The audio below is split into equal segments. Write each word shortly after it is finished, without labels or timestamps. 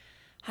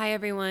Hi,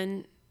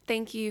 everyone.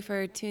 Thank you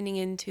for tuning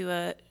into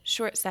a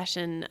short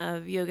session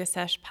of Yoga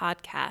Sesh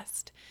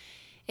podcast.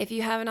 If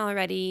you haven't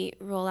already,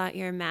 roll out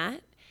your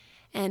mat,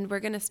 and we're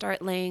going to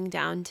start laying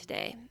down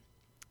today.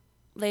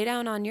 Lay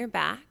down on your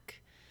back,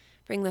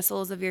 bring the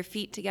soles of your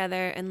feet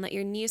together, and let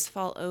your knees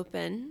fall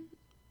open.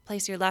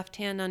 Place your left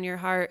hand on your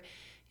heart,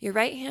 your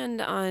right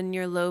hand on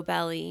your low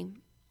belly,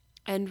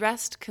 and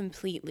rest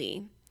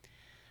completely.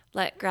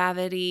 Let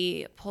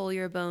gravity pull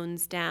your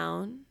bones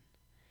down.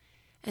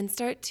 And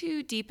start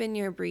to deepen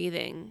your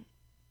breathing.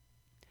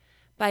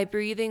 By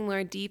breathing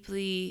more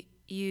deeply,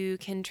 you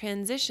can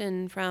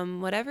transition from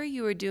whatever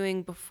you were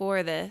doing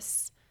before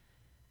this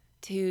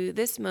to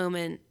this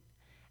moment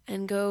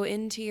and go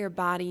into your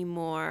body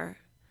more,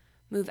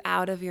 move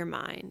out of your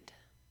mind.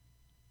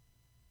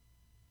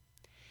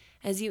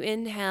 As you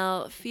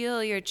inhale,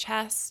 feel your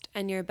chest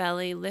and your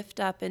belly lift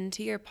up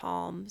into your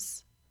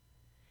palms.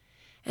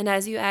 And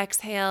as you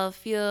exhale,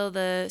 feel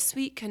the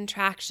sweet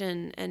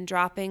contraction and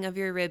dropping of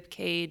your rib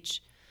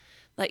cage.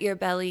 Let your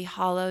belly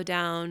hollow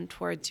down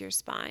towards your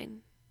spine.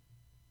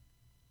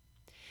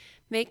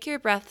 Make your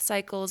breath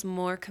cycles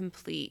more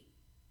complete.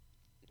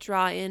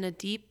 Draw in a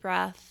deep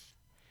breath.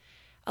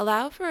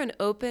 Allow for an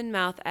open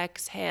mouth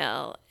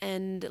exhale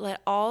and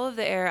let all of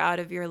the air out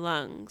of your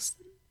lungs.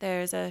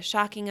 There's a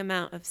shocking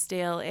amount of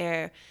stale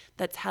air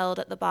that's held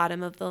at the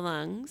bottom of the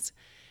lungs.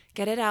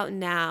 Get it out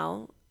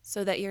now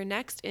so that your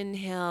next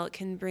inhale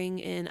can bring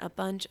in a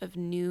bunch of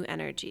new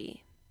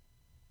energy.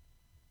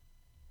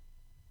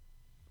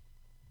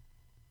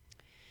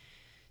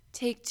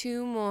 Take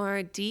 2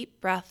 more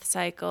deep breath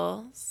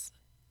cycles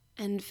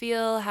and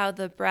feel how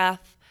the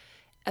breath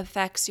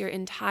affects your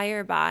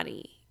entire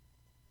body.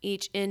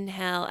 Each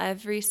inhale,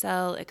 every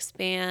cell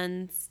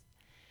expands,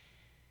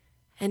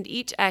 and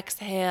each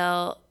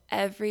exhale,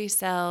 every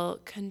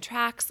cell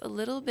contracts a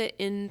little bit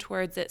in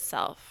towards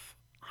itself,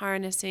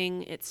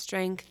 harnessing its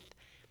strength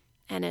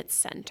and its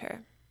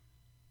center.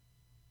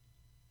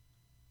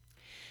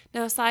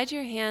 Now slide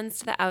your hands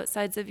to the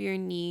outsides of your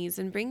knees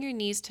and bring your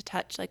knees to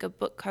touch like a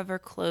book cover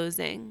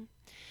closing.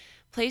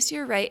 Place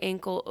your right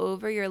ankle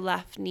over your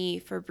left knee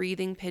for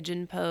breathing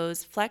pigeon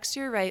pose. Flex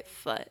your right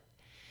foot.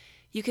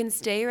 You can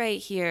stay right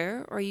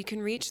here, or you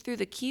can reach through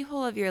the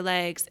keyhole of your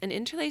legs and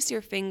interlace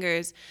your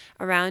fingers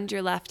around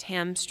your left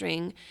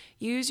hamstring.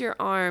 Use your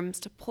arms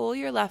to pull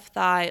your left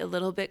thigh a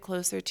little bit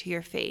closer to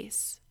your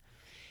face.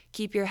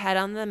 Keep your head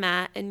on the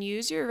mat and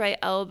use your right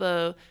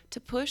elbow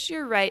to push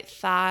your right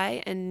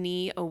thigh and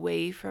knee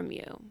away from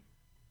you.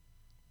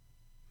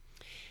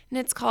 And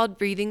it's called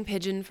breathing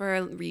pigeon for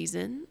a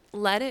reason.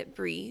 Let it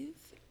breathe.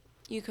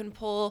 You can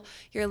pull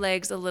your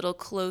legs a little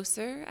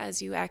closer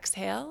as you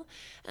exhale,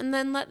 and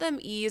then let them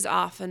ease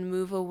off and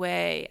move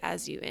away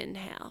as you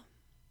inhale.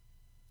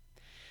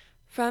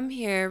 From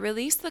here,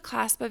 release the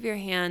clasp of your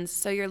hands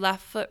so your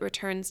left foot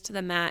returns to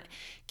the mat.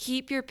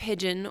 Keep your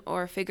pigeon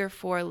or figure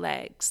 4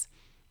 legs.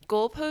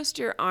 Goalpost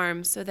your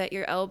arms so that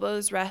your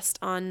elbows rest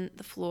on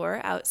the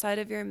floor outside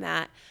of your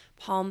mat,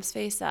 palms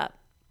face up.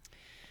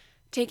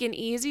 Take an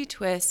easy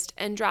twist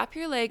and drop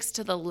your legs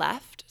to the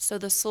left so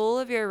the sole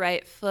of your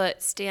right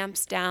foot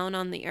stamps down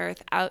on the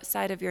earth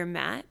outside of your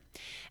mat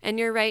and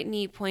your right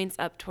knee points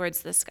up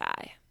towards the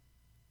sky.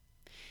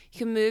 You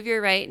can move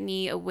your right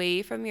knee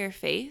away from your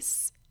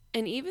face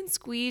and even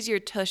squeeze your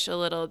tush a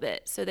little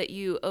bit so that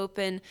you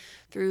open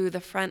through the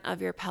front of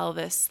your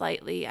pelvis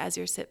slightly as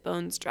your sit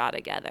bones draw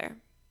together.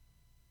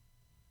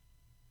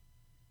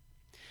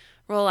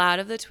 Roll out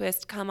of the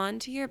twist, come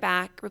onto your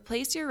back,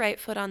 replace your right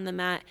foot on the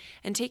mat,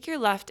 and take your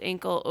left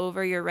ankle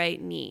over your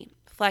right knee.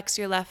 Flex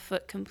your left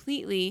foot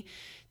completely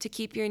to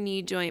keep your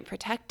knee joint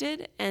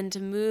protected and to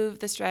move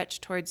the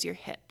stretch towards your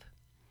hip.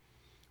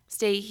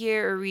 Stay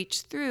here or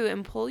reach through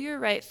and pull your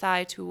right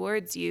thigh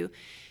towards you.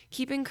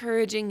 Keep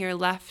encouraging your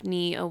left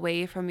knee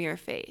away from your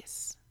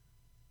face.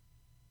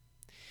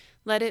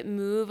 Let it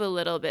move a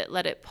little bit.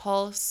 Let it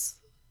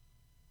pulse.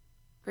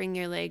 Bring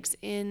your legs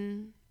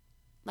in.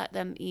 Let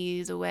them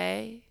ease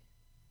away.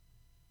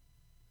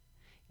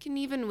 You can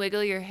even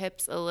wiggle your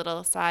hips a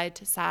little side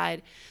to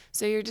side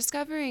so you're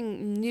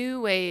discovering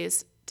new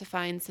ways to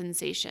find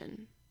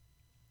sensation.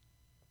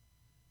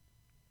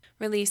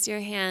 Release your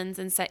hands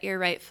and set your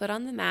right foot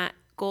on the mat.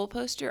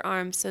 Goalpost your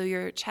arms so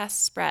your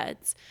chest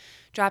spreads.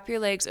 Drop your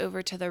legs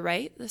over to the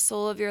right. The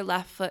sole of your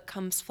left foot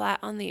comes flat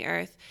on the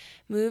earth.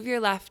 Move your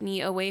left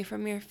knee away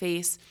from your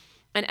face.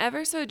 And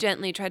ever so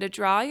gently, try to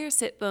draw your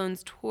sit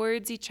bones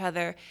towards each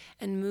other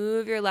and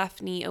move your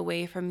left knee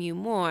away from you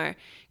more.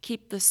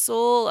 Keep the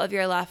sole of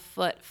your left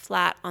foot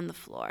flat on the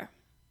floor.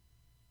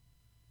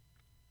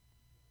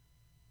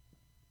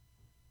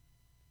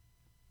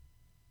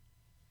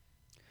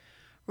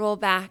 Roll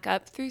back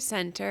up through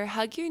center,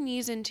 hug your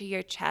knees into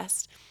your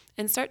chest,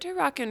 and start to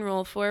rock and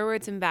roll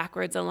forwards and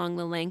backwards along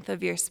the length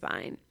of your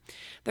spine.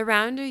 The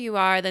rounder you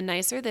are, the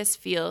nicer this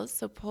feels,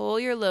 so pull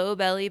your low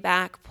belly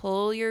back,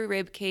 pull your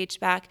rib cage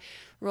back,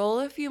 roll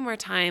a few more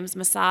times,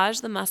 massage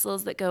the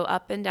muscles that go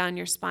up and down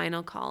your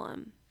spinal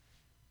column.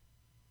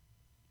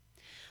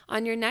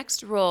 On your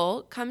next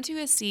roll, come to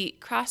a seat,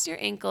 cross your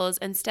ankles,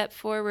 and step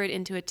forward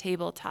into a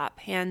tabletop,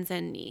 hands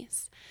and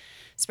knees.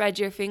 Spread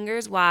your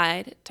fingers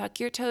wide, tuck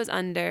your toes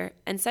under,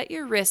 and set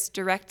your wrists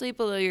directly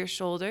below your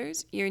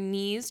shoulders, your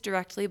knees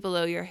directly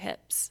below your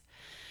hips.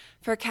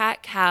 For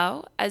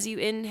cat-cow, as you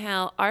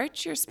inhale,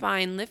 arch your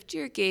spine, lift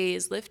your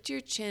gaze, lift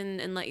your chin,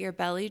 and let your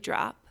belly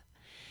drop.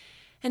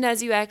 And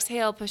as you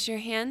exhale, push your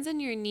hands and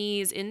your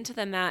knees into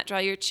the mat, draw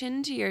your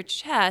chin to your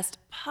chest,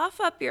 puff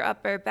up your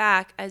upper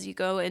back as you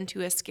go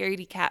into a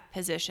scaredy cat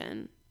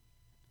position.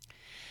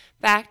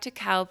 Back to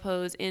cow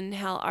pose.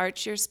 Inhale,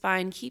 arch your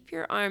spine, keep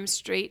your arms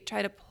straight,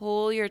 try to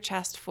pull your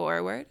chest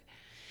forward.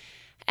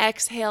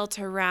 Exhale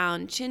to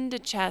round, chin to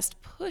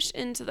chest, push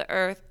into the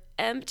earth,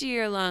 empty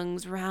your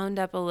lungs, round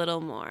up a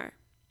little more.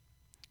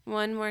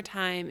 One more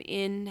time.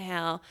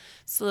 Inhale,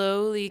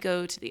 slowly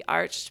go to the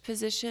arched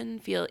position.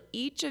 Feel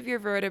each of your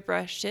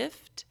vertebrae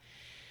shift.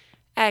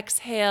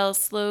 Exhale,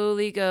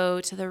 slowly go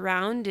to the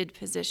rounded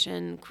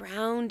position.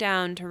 Ground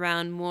down to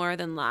round more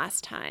than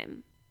last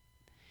time.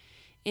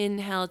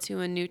 Inhale to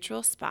a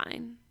neutral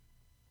spine.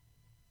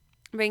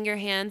 Bring your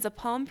hands a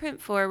palm print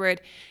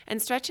forward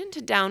and stretch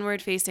into downward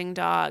facing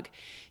dog.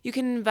 You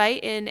can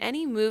invite in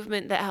any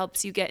movement that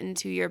helps you get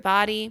into your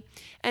body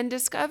and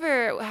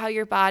discover how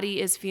your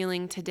body is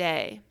feeling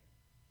today.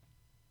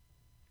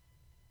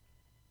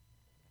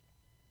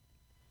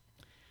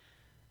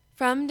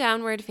 From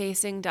downward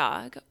facing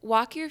dog,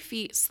 walk your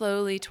feet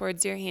slowly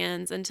towards your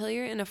hands until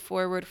you're in a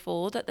forward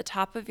fold at the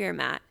top of your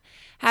mat.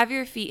 Have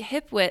your feet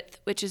hip width,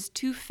 which is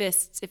 2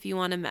 fists if you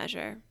want to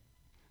measure.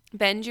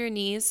 Bend your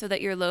knees so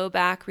that your low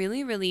back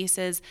really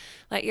releases.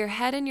 Let your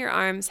head and your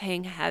arms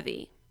hang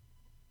heavy.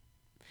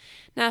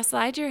 Now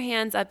slide your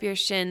hands up your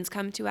shins,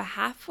 come to a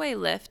halfway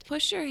lift.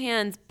 Push your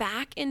hands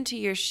back into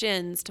your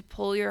shins to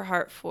pull your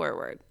heart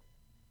forward.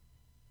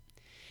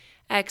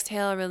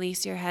 Exhale,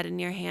 release your head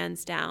and your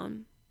hands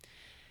down.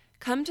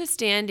 Come to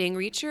standing,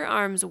 reach your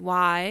arms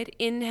wide.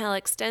 Inhale,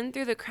 extend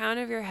through the crown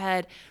of your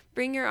head.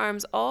 Bring your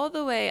arms all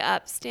the way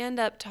up, stand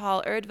up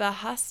tall, Urdhva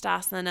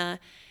Hastasana.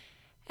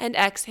 And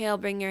exhale,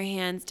 bring your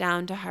hands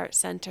down to heart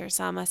center,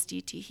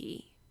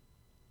 Samastitihi.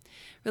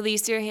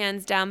 Release your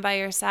hands down by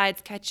your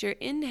sides. Catch your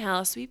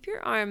inhale. Sweep your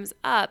arms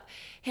up.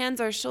 Hands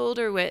are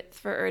shoulder width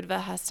for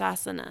Urdhva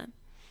Hastasana.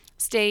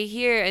 Stay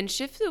here and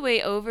shift the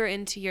weight over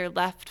into your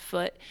left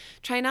foot.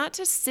 Try not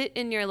to sit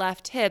in your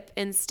left hip.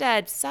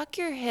 Instead, suck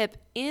your hip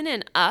in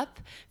and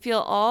up. Feel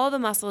all the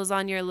muscles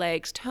on your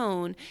legs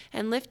tone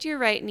and lift your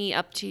right knee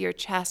up to your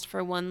chest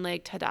for one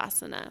leg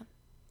Tadasana.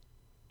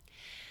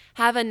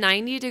 Have a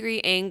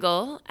 90-degree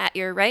angle at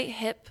your right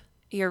hip,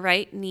 your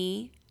right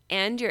knee,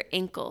 and your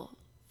ankle.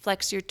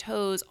 Flex your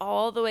toes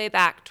all the way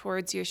back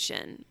towards your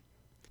shin.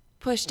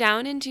 Push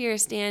down into your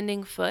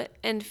standing foot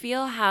and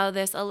feel how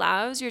this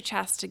allows your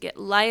chest to get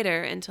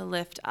lighter and to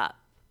lift up.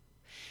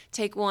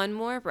 Take one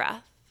more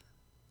breath.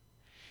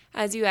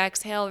 As you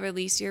exhale,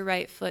 release your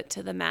right foot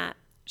to the mat.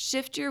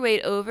 Shift your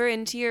weight over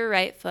into your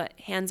right foot.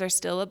 Hands are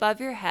still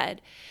above your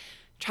head.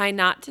 Try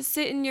not to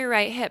sit in your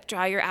right hip.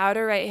 Draw your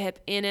outer right hip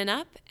in and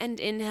up, and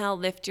inhale,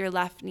 lift your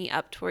left knee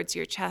up towards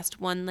your chest,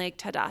 one leg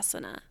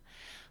Tadasana.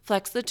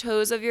 Flex the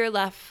toes of your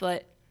left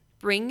foot.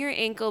 Bring your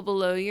ankle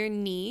below your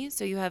knee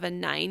so you have a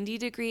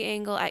 90-degree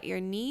angle at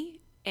your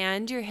knee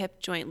and your hip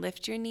joint.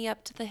 Lift your knee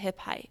up to the hip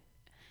height.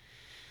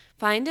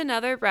 Find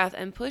another breath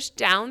and push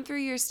down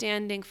through your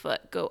standing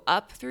foot. Go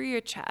up through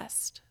your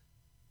chest.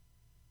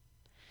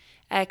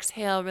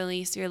 Exhale,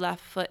 release your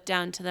left foot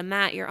down to the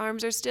mat. Your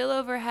arms are still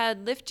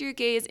overhead. Lift your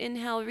gaze.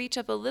 Inhale, reach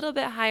up a little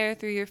bit higher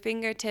through your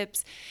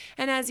fingertips.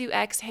 And as you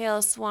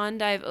exhale, swan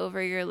dive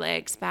over your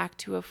legs back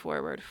to a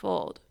forward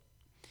fold.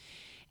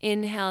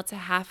 Inhale to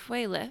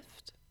halfway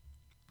lift.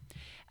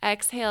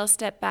 Exhale,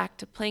 step back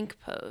to plank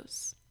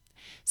pose.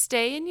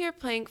 Stay in your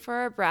plank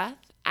for a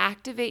breath.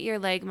 Activate your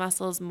leg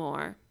muscles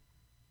more.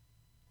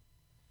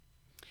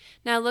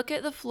 Now look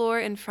at the floor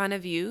in front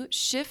of you,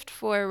 shift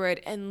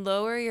forward and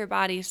lower your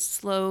body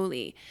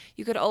slowly.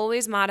 You could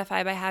always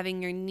modify by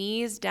having your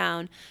knees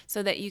down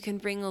so that you can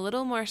bring a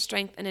little more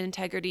strength and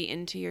integrity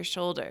into your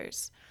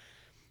shoulders.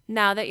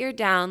 Now that you're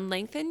down,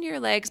 lengthen your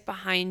legs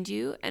behind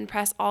you and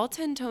press all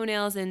 10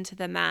 toenails into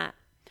the mat.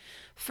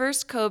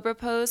 First cobra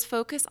pose,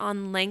 focus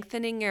on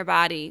lengthening your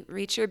body.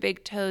 Reach your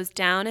big toes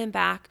down and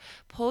back.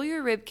 Pull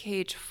your rib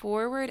cage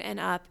forward and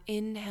up.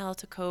 Inhale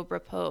to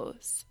cobra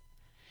pose.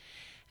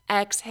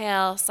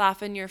 Exhale,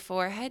 soften your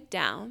forehead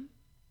down.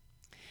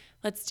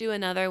 Let's do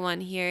another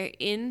one here.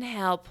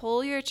 Inhale,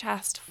 pull your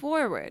chest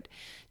forward.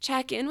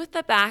 Check in with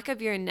the back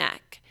of your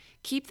neck.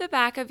 Keep the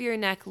back of your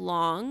neck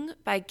long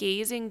by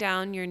gazing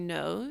down your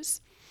nose.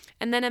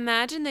 And then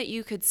imagine that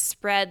you could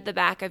spread the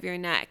back of your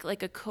neck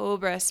like a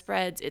cobra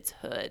spreads its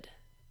hood.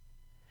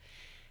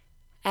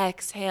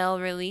 Exhale,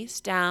 release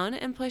down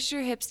and push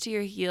your hips to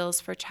your heels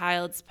for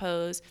child's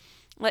pose.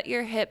 Let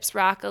your hips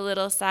rock a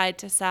little side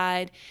to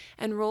side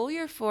and roll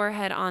your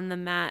forehead on the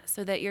mat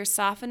so that you're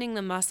softening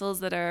the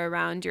muscles that are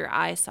around your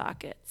eye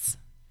sockets.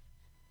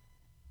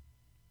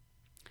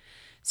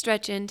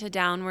 Stretch into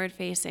downward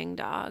facing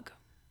dog.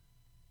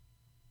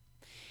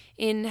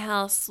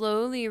 Inhale,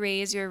 slowly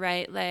raise your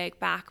right leg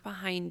back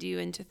behind you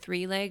into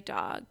three-leg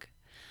dog.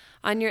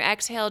 On your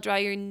exhale, draw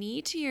your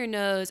knee to your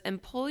nose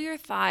and pull your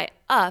thigh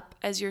up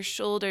as your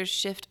shoulders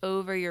shift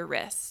over your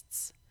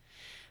wrists.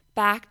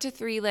 Back to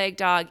three-leg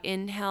dog.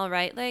 Inhale,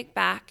 right leg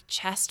back,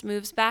 chest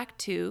moves back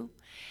 2.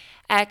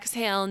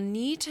 Exhale,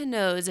 knee to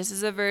nose. This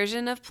is a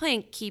version of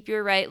plank. Keep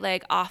your right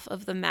leg off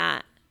of the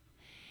mat.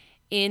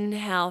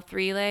 Inhale,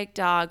 three-leg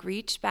dog,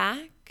 reach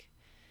back.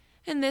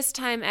 And this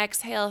time,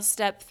 exhale,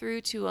 step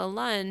through to a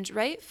lunge,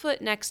 right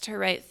foot next to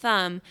right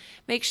thumb.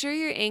 Make sure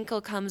your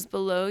ankle comes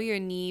below your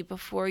knee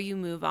before you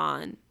move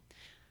on.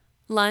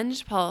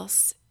 Lunge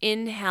pulse.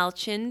 Inhale,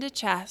 chin to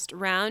chest,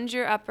 round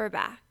your upper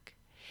back.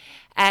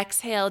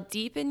 Exhale,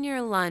 deepen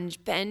your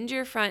lunge, bend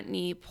your front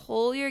knee,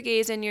 pull your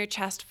gaze and your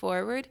chest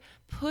forward,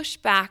 push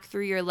back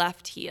through your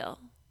left heel.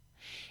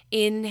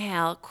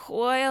 Inhale,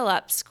 coil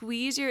up,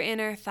 squeeze your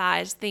inner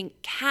thighs,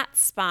 think cat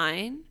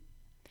spine.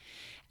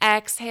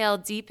 Exhale,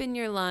 deepen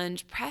your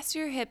lunge, press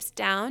your hips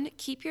down,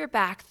 keep your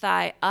back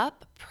thigh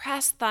up,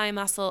 press thigh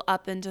muscle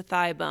up into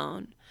thigh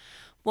bone.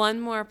 One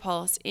more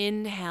pulse.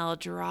 Inhale,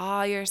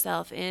 draw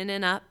yourself in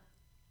and up.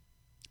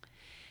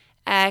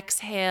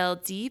 Exhale,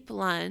 deep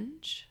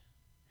lunge.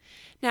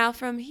 Now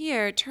from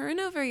here, turn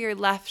over your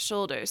left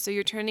shoulder. So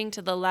you're turning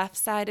to the left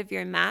side of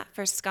your mat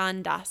for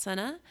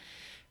Skandasana.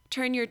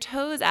 Turn your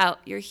toes out,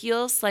 your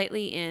heels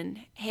slightly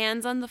in,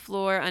 hands on the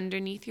floor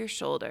underneath your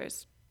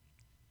shoulders.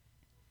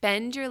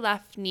 Bend your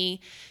left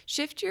knee,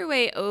 shift your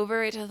way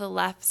over to the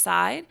left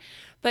side,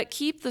 but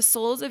keep the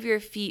soles of your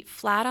feet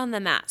flat on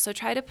the mat. So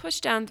try to push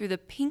down through the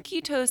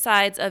pinky toe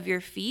sides of your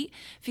feet.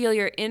 Feel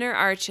your inner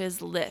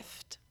arches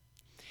lift.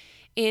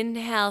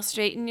 Inhale,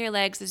 straighten your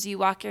legs as you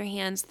walk your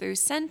hands through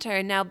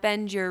center. Now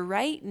bend your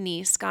right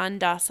knee,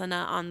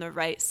 Skandasana, on the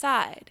right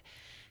side.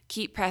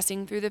 Keep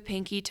pressing through the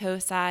pinky toe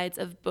sides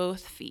of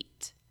both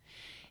feet.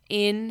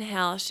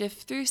 Inhale,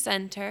 shift through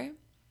center.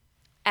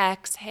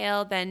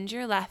 Exhale, bend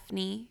your left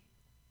knee.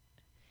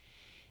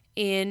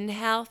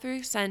 Inhale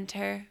through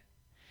center.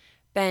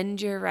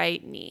 Bend your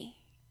right knee.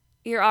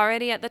 You're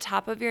already at the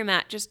top of your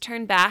mat. Just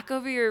turn back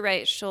over your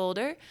right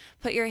shoulder,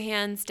 put your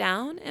hands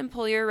down, and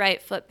pull your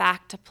right foot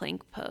back to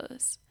plank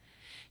pose.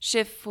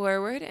 Shift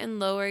forward and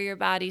lower your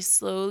body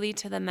slowly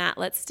to the mat.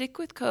 Let's stick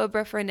with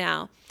Cobra for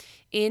now.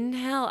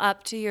 Inhale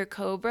up to your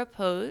Cobra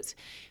pose.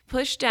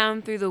 Push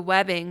down through the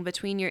webbing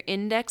between your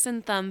index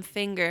and thumb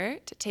finger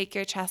to take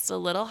your chest a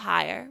little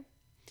higher.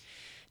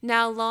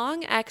 Now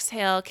long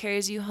exhale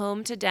carries you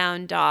home to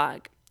down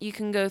dog. You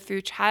can go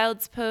through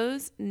child's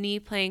pose, knee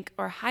plank,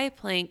 or high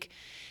plank,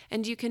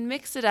 and you can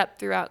mix it up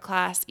throughout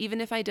class even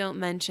if I don't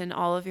mention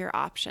all of your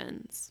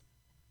options.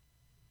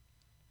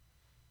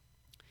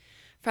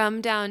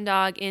 From down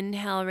dog,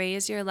 inhale,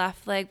 raise your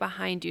left leg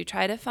behind you.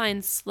 Try to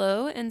find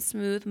slow and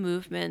smooth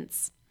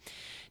movements.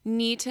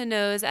 Knee to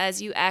nose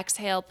as you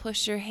exhale.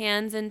 Push your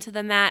hands into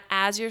the mat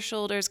as your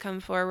shoulders come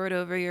forward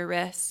over your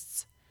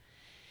wrists.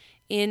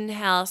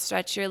 Inhale,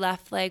 stretch your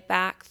left leg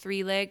back,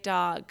 three-leg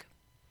dog.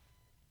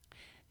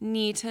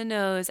 Knee to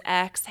nose,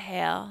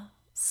 exhale.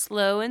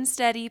 Slow and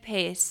steady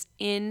pace.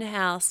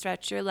 Inhale,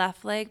 stretch your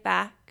left leg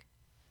back.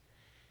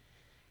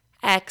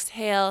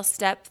 Exhale,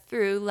 step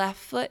through left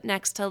foot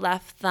next to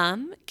left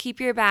thumb. Keep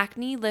your back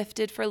knee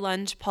lifted for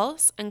lunge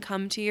pulse and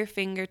come to your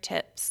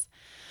fingertips.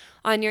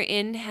 On your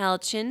inhale,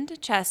 chin to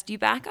chest, you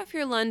back off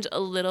your lunge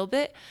a little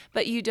bit,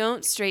 but you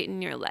don't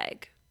straighten your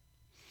leg.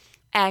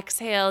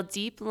 Exhale,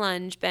 deep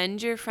lunge,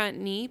 bend your front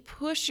knee,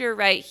 push your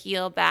right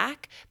heel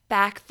back,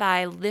 back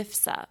thigh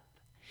lifts up.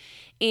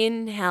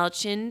 Inhale,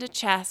 chin to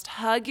chest,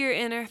 hug your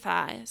inner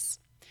thighs.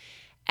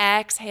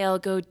 Exhale,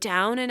 go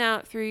down and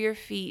out through your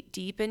feet,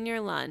 deepen your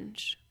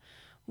lunge.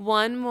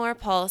 One more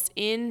pulse.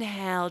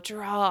 Inhale,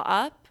 draw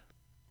up.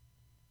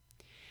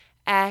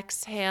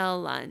 Exhale,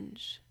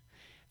 lunge.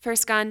 For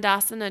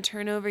Skandasana,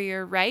 turn over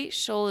your right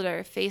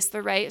shoulder, face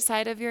the right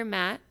side of your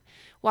mat.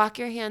 Walk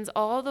your hands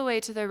all the way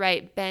to the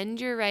right,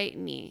 bend your right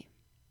knee.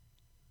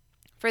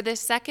 For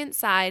this second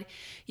side,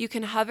 you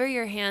can hover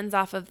your hands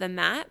off of the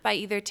mat by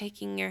either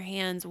taking your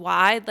hands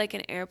wide like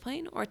an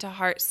airplane or to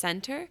heart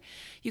center.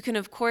 You can,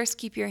 of course,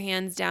 keep your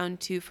hands down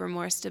too for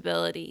more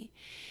stability.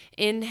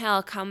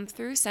 Inhale, come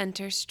through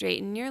center,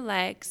 straighten your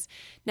legs.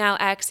 Now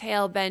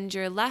exhale, bend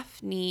your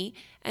left knee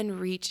and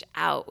reach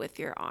out with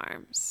your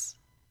arms.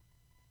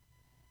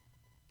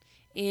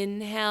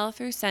 Inhale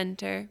through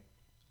center.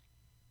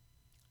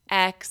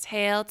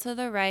 Exhale to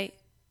the right.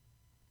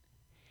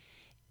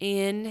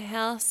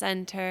 Inhale,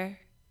 center.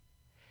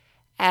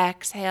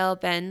 Exhale,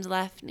 bend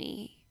left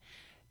knee.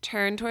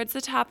 Turn towards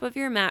the top of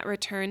your mat,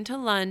 return to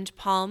lunge,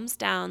 palms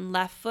down,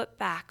 left foot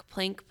back,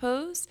 plank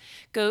pose.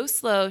 Go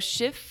slow,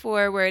 shift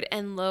forward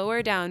and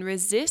lower down.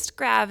 Resist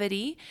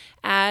gravity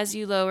as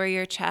you lower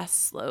your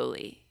chest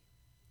slowly.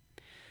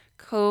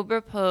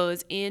 Cobra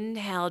pose.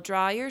 Inhale,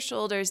 draw your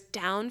shoulders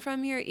down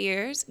from your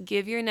ears.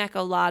 Give your neck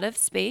a lot of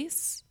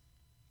space.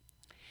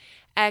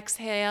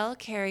 Exhale,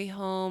 carry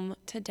home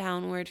to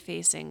downward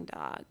facing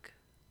dog.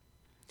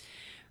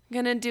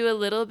 I'm going to do a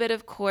little bit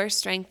of core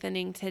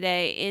strengthening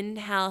today.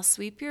 Inhale,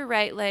 sweep your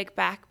right leg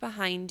back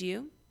behind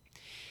you.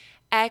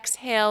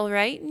 Exhale,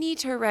 right knee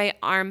to right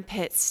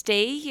armpit.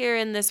 Stay here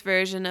in this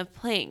version of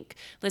plank.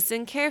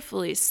 Listen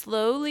carefully.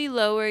 Slowly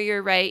lower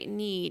your right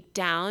knee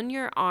down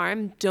your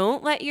arm.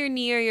 Don't let your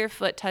knee or your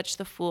foot touch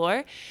the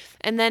floor.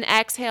 And then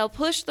exhale,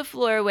 push the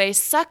floor away.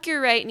 Suck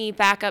your right knee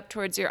back up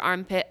towards your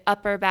armpit.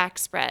 Upper back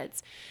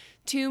spreads.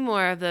 2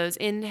 more of those.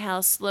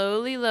 Inhale,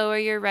 slowly lower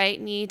your right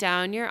knee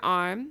down your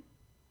arm.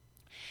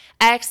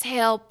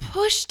 Exhale,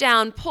 push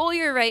down, pull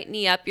your right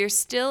knee up. You're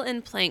still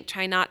in plank.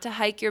 Try not to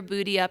hike your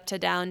booty up to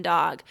down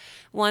dog.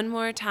 1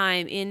 more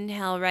time.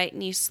 Inhale, right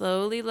knee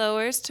slowly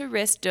lowers to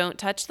wrist. Don't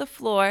touch the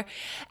floor.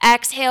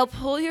 Exhale,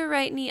 pull your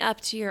right knee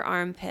up to your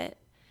armpit.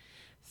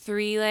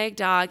 3-leg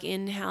dog.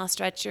 Inhale,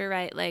 stretch your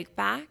right leg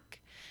back.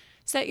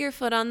 Set your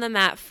foot on the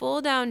mat,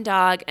 full down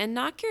dog, and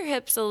knock your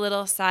hips a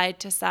little side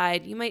to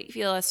side. You might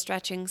feel a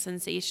stretching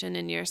sensation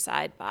in your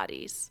side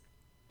bodies.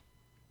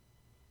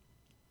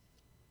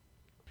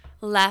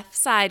 Left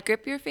side,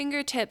 grip your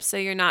fingertips so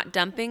you're not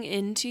dumping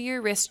into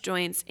your wrist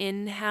joints.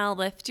 Inhale,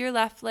 lift your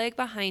left leg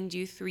behind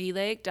you,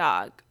 3-leg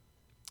dog.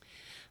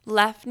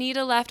 Left knee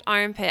to left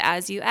armpit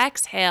as you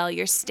exhale.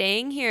 You're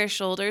staying here,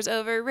 shoulders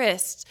over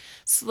wrists.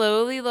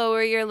 Slowly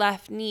lower your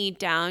left knee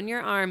down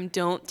your arm.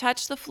 Don't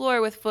touch the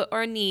floor with foot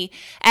or knee.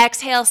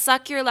 Exhale,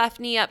 suck your left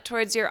knee up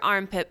towards your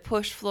armpit.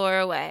 Push floor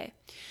away.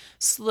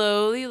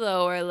 Slowly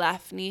lower,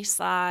 left knee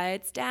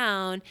slides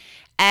down.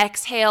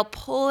 Exhale,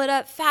 pull it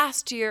up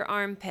fast to your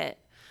armpit.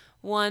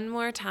 1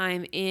 more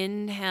time.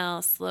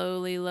 Inhale,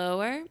 slowly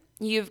lower.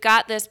 You've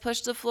got this.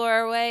 Push the floor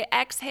away.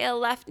 Exhale,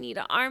 left knee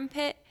to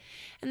armpit.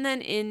 And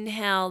then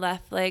inhale,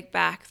 left leg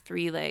back,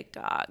 3-leg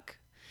dog.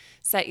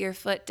 Set your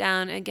foot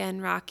down.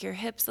 Again, rock your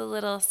hips a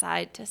little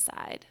side to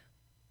side.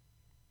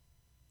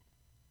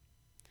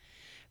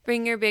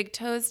 Bring your big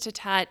toes to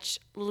touch,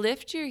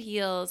 lift your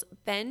heels,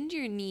 bend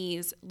your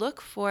knees,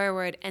 look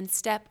forward, and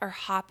step or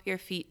hop your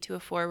feet to a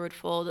forward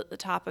fold at the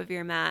top of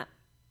your mat.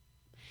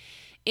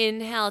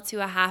 Inhale to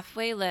a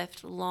halfway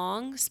lift,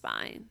 long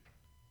spine.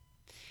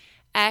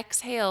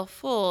 Exhale,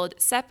 fold.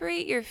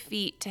 Separate your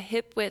feet to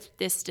hip width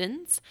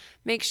distance.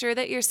 Make sure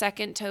that your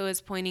second toe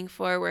is pointing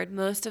forward.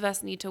 Most of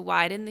us need to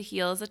widen the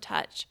heels a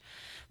touch.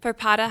 For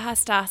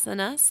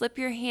Padahastasana, slip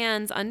your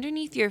hands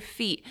underneath your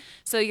feet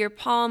so your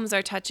palms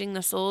are touching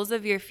the soles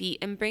of your feet,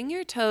 and bring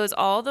your toes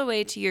all the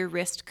way to your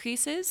wrist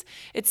creases.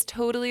 It's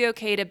totally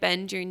okay to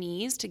bend your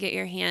knees to get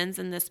your hands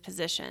in this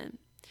position.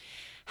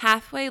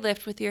 Halfway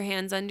lift with your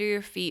hands under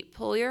your feet.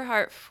 Pull your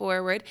heart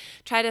forward.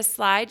 Try to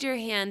slide your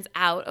hands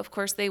out. Of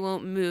course, they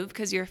won't move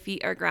because your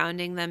feet are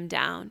grounding them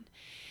down.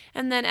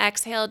 And then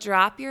exhale,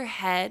 drop your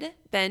head,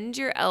 bend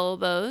your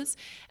elbows,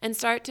 and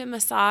start to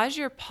massage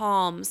your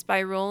palms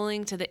by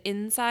rolling to the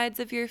insides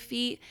of your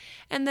feet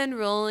and then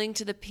rolling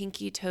to the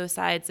pinky toe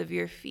sides of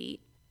your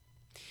feet.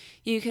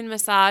 You can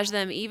massage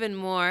them even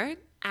more,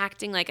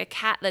 acting like a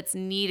cat that's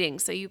kneading.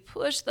 So you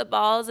push the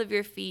balls of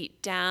your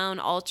feet down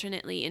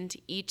alternately into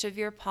each of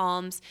your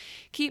palms.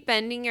 Keep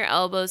bending your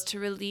elbows to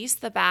release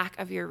the back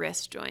of your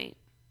wrist joint.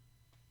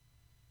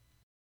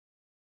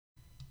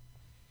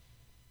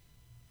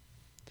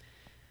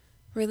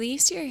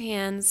 Release your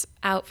hands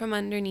out from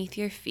underneath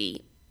your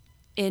feet.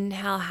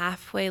 Inhale,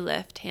 halfway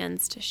lift,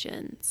 hands to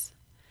shins.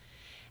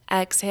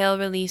 Exhale,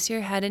 release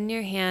your head and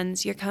your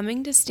hands. You're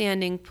coming to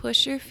standing.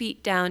 Push your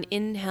feet down.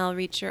 Inhale,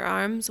 reach your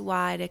arms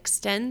wide.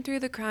 Extend through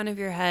the crown of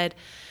your head.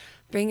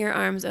 Bring your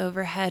arms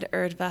overhead,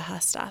 Urdhva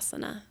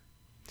Hastasana.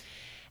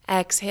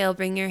 Exhale,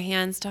 bring your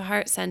hands to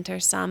heart center,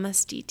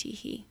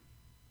 Samastitihi.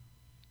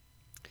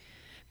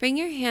 Bring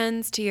your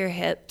hands to your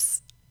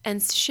hips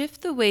and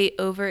shift the weight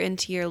over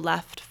into your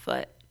left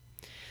foot.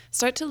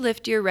 Start to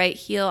lift your right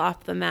heel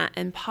off the mat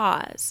and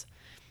pause.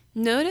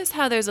 Notice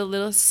how there's a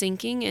little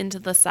sinking into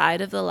the side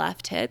of the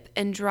left hip,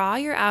 and draw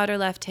your outer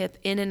left hip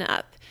in and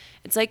up.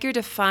 It's like you're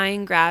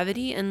defying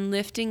gravity and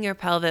lifting your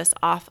pelvis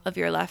off of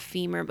your left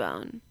femur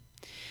bone.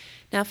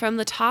 Now from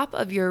the top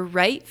of your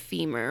right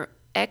femur,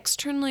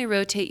 externally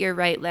rotate your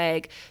right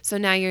leg so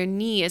now your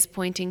knee is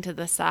pointing to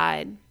the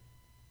side.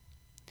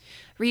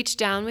 Reach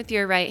down with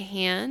your right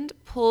hand,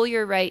 pull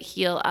your right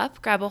heel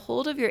up, grab a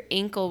hold of your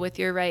ankle with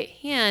your right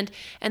hand,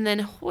 and then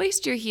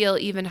hoist your heel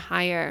even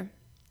higher.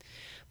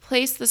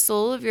 Place the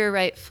sole of your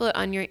right foot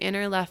on your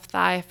inner left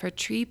thigh for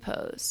tree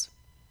pose.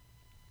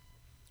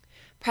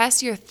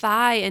 Press your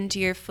thigh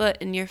into your foot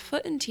and your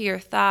foot into your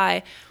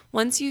thigh.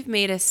 Once you've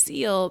made a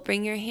seal,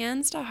 bring your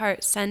hands to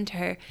heart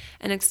center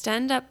and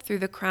extend up through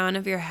the crown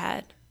of your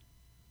head.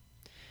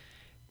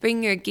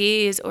 Bring your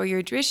gaze or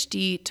your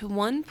drishti to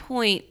one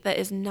point that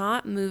is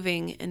not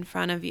moving in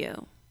front of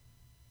you.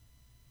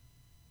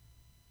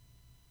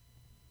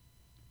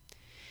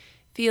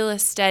 Feel a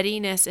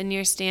steadiness in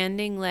your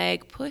standing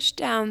leg. Push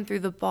down through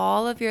the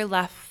ball of your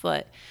left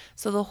foot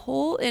so the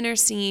whole inner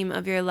seam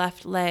of your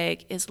left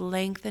leg is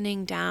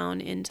lengthening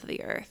down into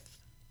the earth.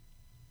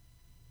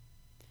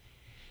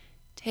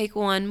 Take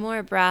one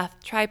more breath.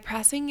 Try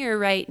pressing your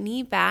right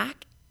knee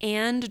back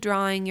and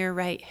drawing your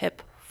right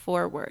hip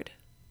forward.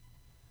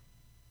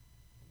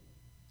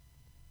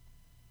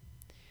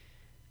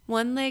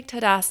 One leg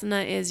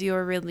Tadasana is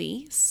your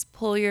release.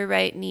 Pull your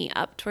right knee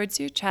up towards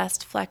your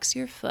chest, flex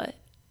your foot,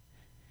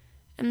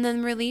 and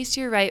then release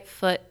your right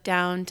foot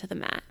down to the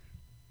mat.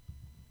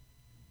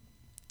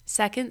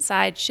 Second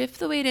side, shift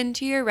the weight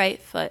into your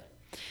right foot.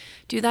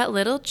 Do that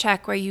little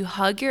check where you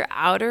hug your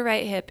outer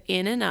right hip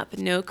in and up,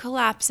 no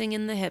collapsing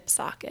in the hip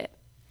socket.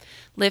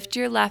 Lift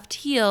your left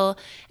heel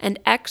and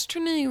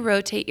externally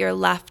rotate your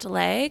left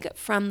leg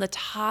from the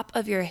top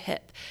of your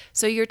hip.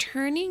 So you're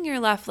turning your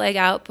left leg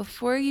out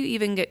before you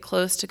even get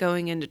close to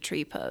going into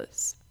tree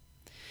pose.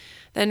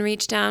 Then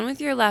reach down with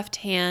your left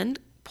hand,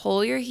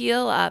 pull your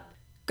heel up,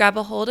 grab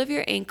a hold of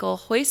your ankle,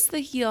 hoist the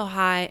heel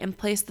high, and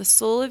place the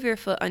sole of your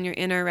foot on your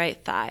inner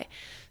right thigh.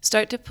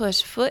 Start to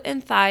push foot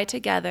and thigh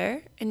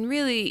together, and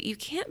really, you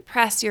can't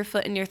press your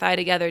foot and your thigh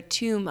together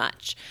too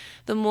much.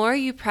 The more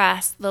you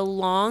press, the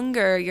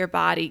longer your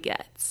body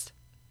gets.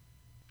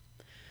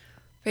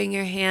 Bring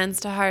your hands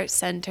to heart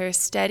center,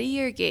 steady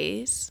your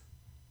gaze.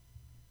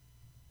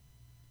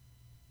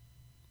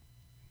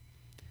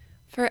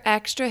 For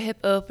extra hip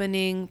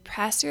opening,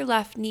 press your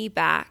left knee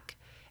back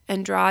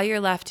and draw your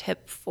left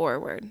hip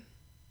forward.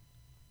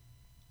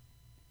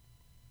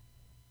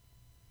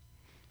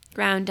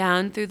 Ground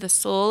down through the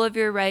sole of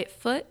your right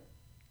foot.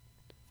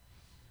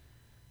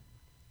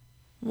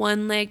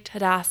 One leg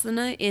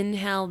Tadasana.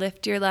 Inhale,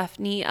 lift your left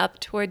knee up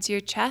towards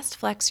your chest,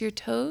 flex your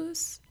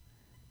toes,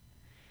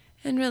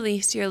 and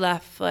release your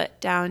left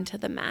foot down to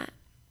the mat.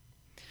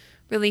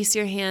 Release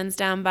your hands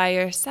down by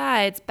your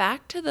sides,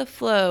 back to the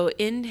flow.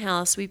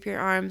 Inhale, sweep your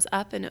arms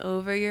up and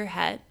over your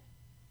head.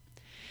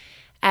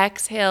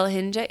 Exhale,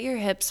 hinge at your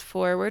hips,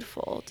 forward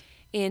fold.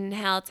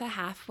 Inhale to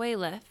halfway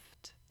lift.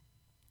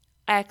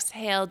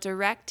 Exhale,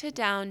 direct to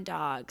down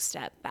dog,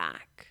 step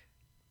back.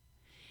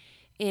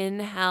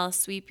 Inhale,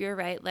 sweep your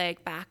right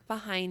leg back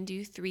behind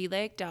you,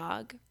 three-leg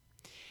dog.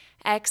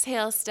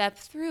 Exhale, step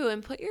through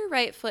and put your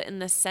right foot in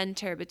the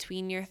center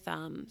between your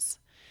thumbs.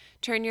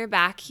 Turn your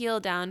back heel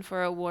down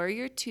for a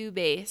warrior two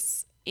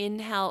base.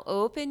 Inhale,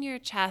 open your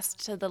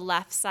chest to the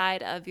left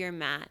side of your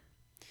mat.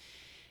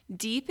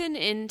 Deepen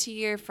into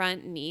your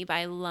front knee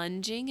by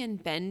lunging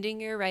and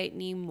bending your right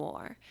knee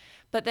more.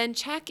 But then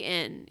check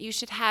in. You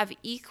should have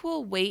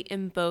equal weight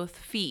in both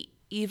feet,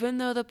 even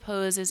though the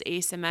pose is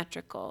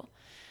asymmetrical.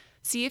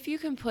 See if you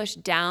can push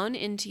down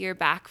into your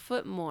back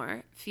foot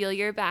more. Feel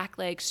your back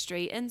leg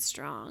straight and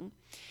strong.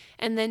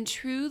 And then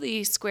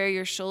truly square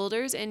your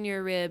shoulders and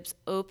your ribs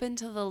open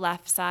to the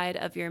left side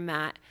of your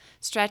mat.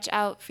 Stretch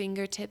out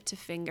fingertip to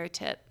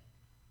fingertip.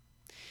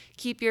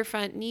 Keep your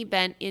front knee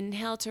bent.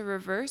 Inhale to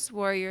reverse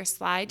warrior.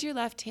 Slide your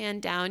left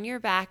hand down your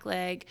back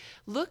leg.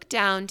 Look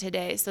down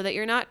today so that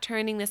you're not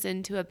turning this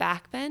into a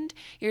back bend.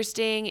 You're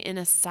staying in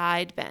a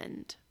side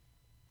bend.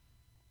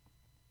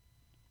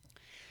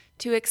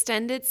 To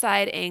extended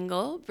side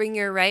angle, bring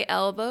your right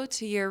elbow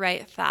to your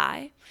right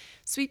thigh.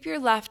 Sweep your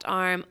left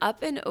arm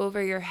up and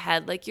over your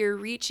head like you're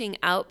reaching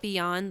out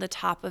beyond the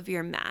top of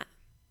your mat.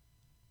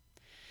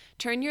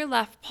 Turn your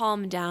left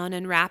palm down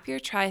and wrap your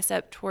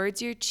tricep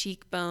towards your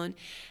cheekbone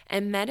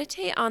and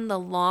meditate on the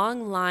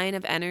long line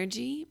of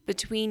energy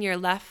between your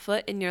left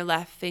foot and your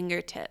left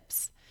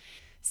fingertips.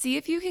 See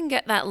if you can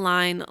get that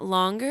line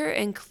longer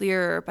and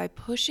clearer by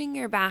pushing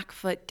your back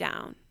foot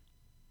down.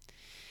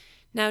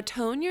 Now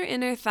tone your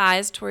inner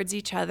thighs towards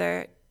each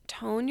other,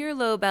 tone your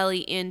low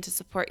belly in to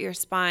support your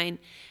spine,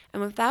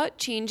 and without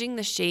changing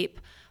the shape,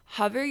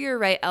 hover your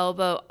right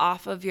elbow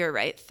off of your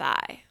right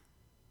thigh.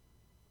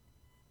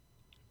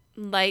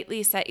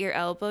 Lightly set your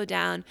elbow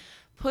down,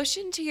 push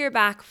into your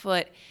back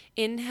foot.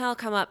 Inhale,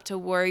 come up to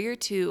warrior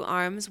two,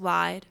 arms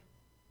wide.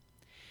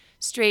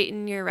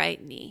 Straighten your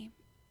right knee.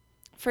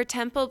 For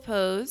temple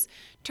pose,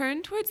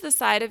 turn towards the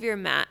side of your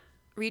mat.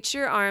 Reach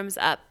your arms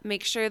up.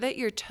 Make sure that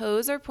your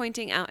toes are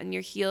pointing out and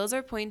your heels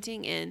are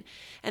pointing in.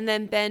 And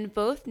then bend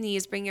both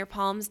knees. Bring your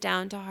palms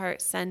down to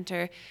heart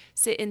center.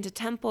 Sit into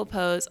temple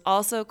pose,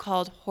 also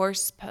called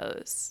horse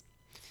pose.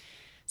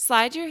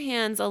 Slide your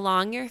hands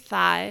along your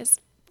thighs.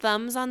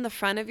 Thumbs on the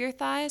front of your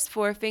thighs,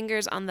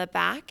 forefingers on the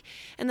back,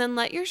 and then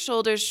let your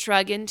shoulders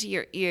shrug into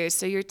your ears.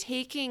 So you're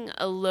taking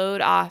a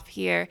load off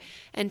here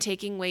and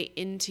taking weight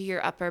into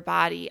your upper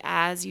body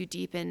as you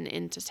deepen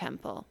into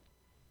temple.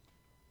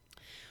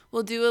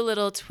 We'll do a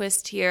little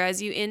twist here.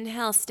 As you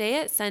inhale, stay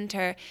at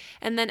center,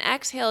 and then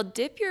exhale,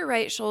 dip your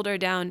right shoulder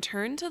down,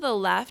 turn to the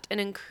left,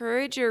 and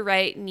encourage your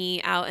right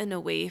knee out and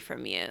away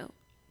from you.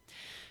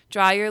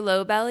 Draw your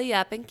low belly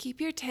up and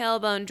keep your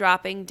tailbone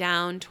dropping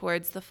down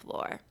towards the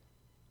floor.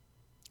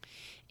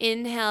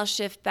 Inhale,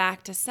 shift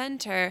back to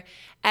center.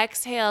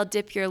 Exhale,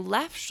 dip your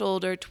left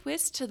shoulder,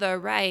 twist to the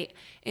right.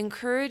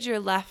 Encourage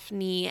your left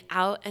knee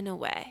out and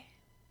away.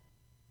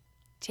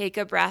 Take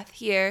a breath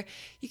here.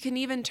 You can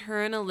even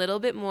turn a little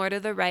bit more to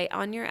the right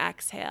on your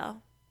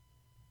exhale.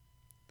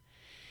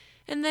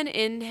 And then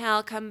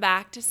inhale, come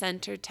back to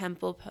center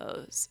temple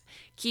pose.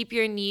 Keep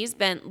your knees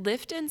bent,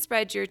 lift and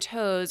spread your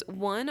toes,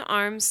 one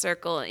arm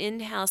circle.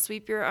 Inhale,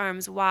 sweep your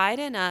arms wide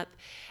and up.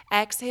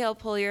 Exhale,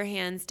 pull your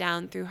hands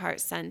down through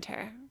heart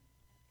center.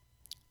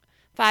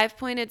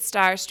 5-pointed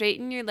star,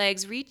 straighten your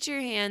legs, reach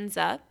your hands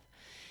up.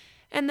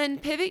 And then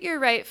pivot your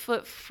right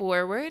foot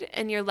forward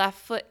and your left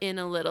foot in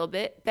a little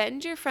bit.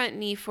 Bend your front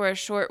knee for a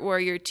short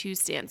warrior two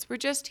stance. We're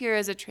just here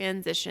as a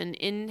transition.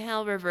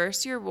 Inhale,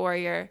 reverse your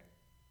warrior.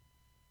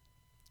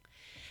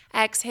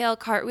 Exhale,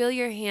 cartwheel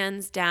your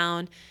hands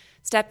down.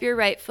 Step your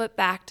right foot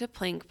back to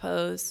plank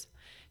pose.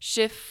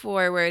 Shift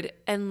forward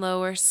and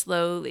lower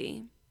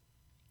slowly.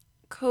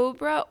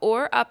 Cobra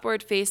or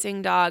upward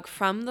facing dog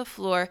from the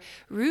floor.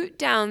 Root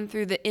down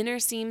through the inner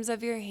seams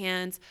of your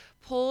hands.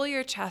 Pull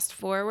your chest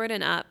forward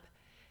and up.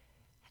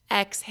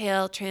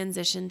 Exhale,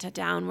 transition to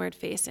downward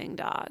facing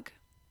dog.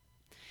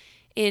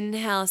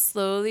 Inhale,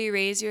 slowly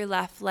raise your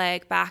left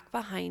leg back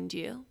behind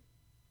you.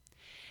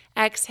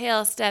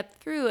 Exhale, step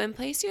through and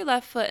place your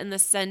left foot in the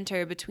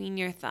center between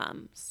your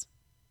thumbs.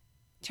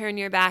 Turn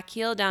your back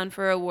heel down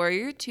for a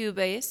warrior two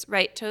base.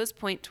 Right toes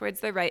point towards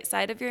the right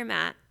side of your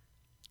mat.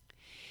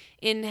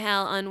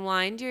 Inhale,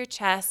 unwind your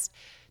chest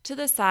to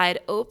the side,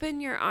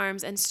 open your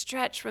arms and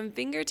stretch from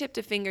fingertip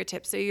to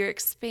fingertip so you're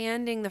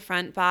expanding the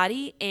front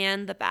body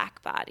and the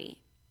back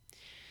body.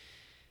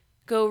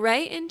 Go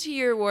right into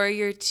your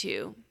warrior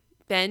two.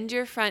 Bend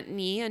your front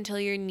knee until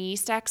your knee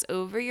stacks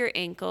over your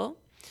ankle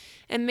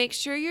and make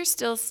sure you're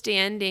still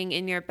standing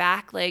in your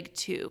back leg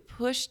two.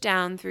 Push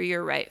down through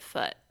your right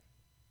foot.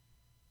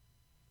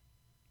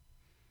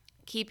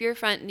 Keep your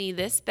front knee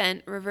this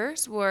bent.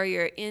 Reverse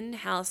warrior.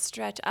 Inhale,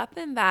 stretch up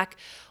and back.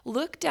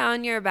 Look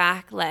down your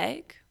back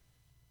leg.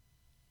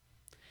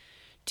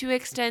 To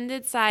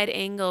extended side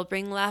angle,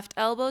 bring left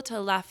elbow to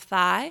left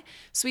thigh.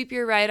 Sweep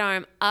your right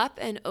arm up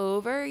and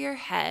over your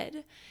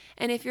head.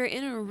 And if you're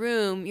in a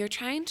room, you're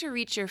trying to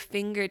reach your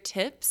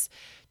fingertips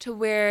to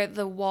where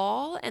the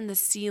wall and the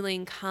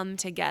ceiling come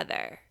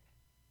together.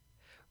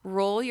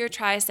 Roll your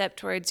tricep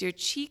towards your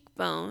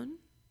cheekbone.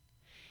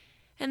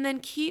 And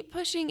then keep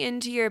pushing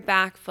into your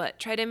back foot.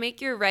 Try to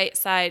make your right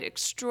side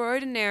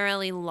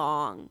extraordinarily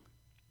long.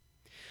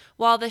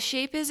 While the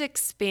shape is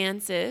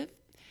expansive,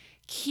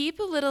 keep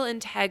a little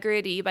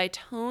integrity by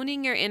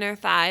toning your inner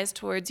thighs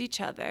towards each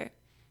other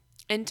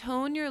and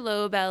tone your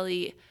low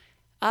belly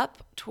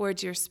up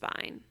towards your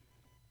spine.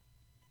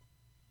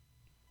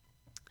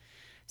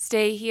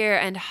 Stay here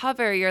and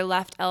hover your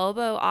left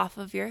elbow off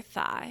of your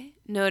thigh.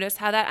 Notice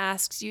how that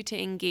asks you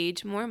to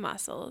engage more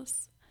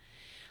muscles.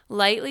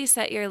 Lightly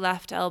set your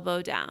left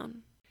elbow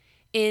down.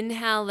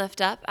 Inhale,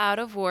 lift up out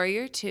of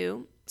warrior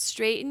two.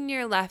 Straighten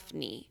your left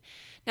knee.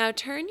 Now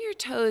turn your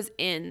toes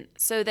in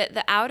so that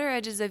the outer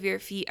edges of your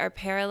feet are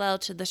parallel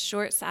to the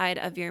short side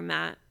of your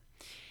mat.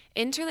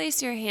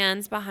 Interlace your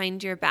hands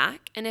behind your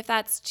back, and if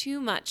that's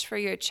too much for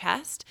your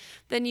chest,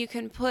 then you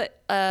can put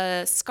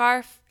a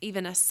scarf,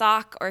 even a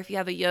sock, or if you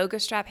have a yoga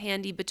strap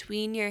handy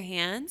between your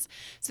hands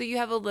so you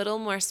have a little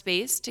more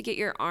space to get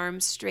your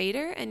arms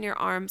straighter and your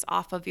arms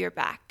off of your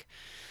back.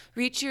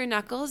 Reach your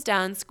knuckles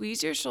down,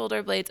 squeeze your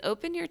shoulder blades,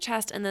 open your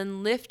chest, and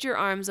then lift your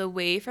arms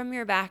away from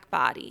your back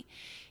body.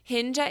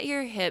 Hinge at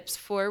your hips,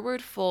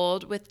 forward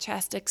fold with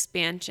chest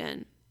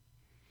expansion.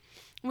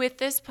 With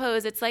this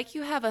pose, it's like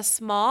you have a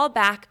small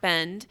back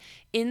bend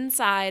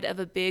inside of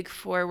a big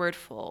forward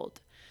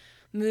fold.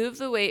 Move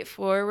the weight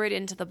forward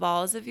into the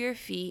balls of your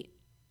feet.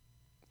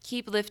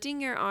 Keep lifting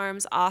your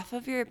arms off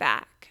of your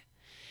back.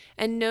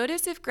 And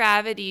notice if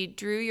gravity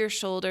drew your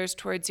shoulders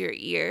towards your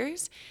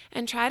ears,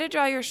 and try to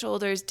draw your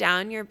shoulders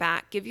down your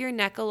back. Give your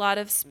neck a lot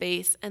of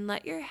space and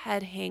let your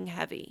head hang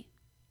heavy.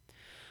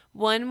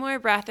 One more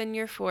breath in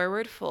your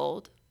forward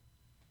fold.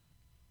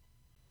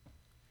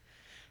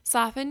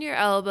 Soften your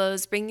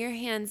elbows, bring your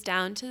hands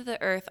down to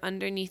the earth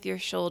underneath your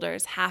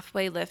shoulders,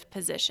 halfway lift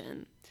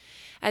position.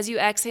 As you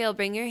exhale,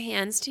 bring your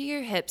hands to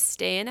your hips,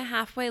 stay in a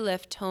halfway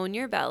lift, tone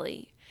your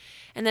belly.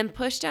 And then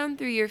push down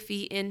through your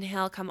feet.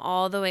 Inhale, come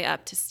all the way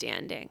up to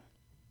standing.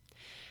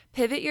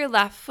 Pivot your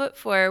left foot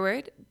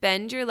forward,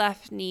 bend your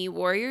left knee,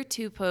 warrior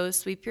two pose,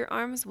 sweep your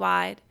arms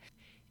wide.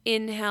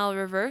 Inhale,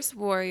 reverse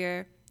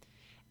warrior.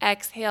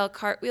 Exhale,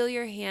 cartwheel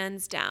your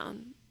hands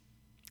down.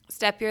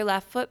 Step your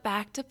left foot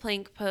back to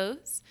plank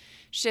pose.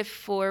 Shift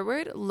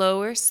forward,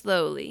 lower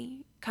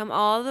slowly. Come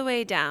all the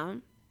way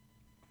down.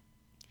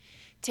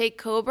 Take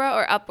cobra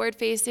or upward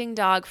facing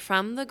dog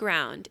from the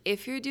ground.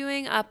 If you're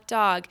doing up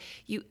dog,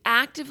 you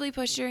actively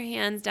push your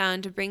hands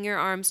down to bring your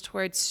arms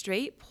towards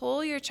straight.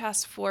 Pull your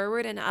chest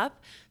forward and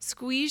up.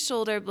 Squeeze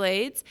shoulder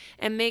blades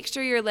and make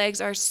sure your legs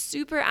are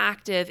super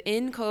active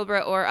in cobra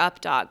or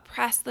up dog.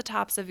 Press the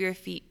tops of your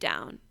feet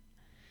down.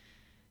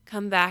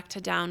 Come back to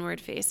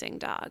downward facing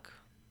dog.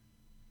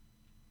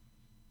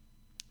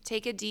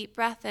 Take a deep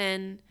breath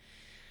in.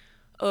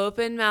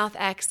 Open mouth,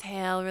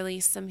 exhale,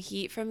 release some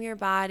heat from your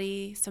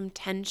body, some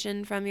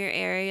tension from your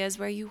areas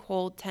where you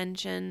hold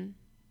tension.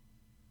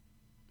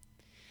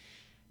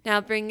 Now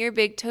bring your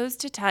big toes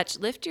to touch,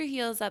 lift your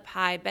heels up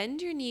high,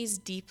 bend your knees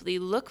deeply,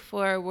 look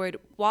forward,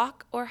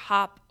 walk or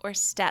hop or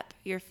step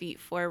your feet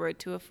forward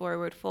to a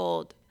forward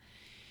fold.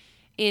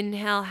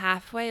 Inhale,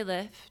 halfway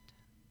lift.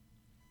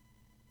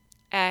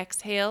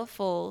 Exhale,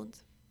 fold.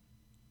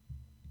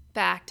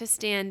 Back to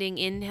standing.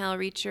 Inhale,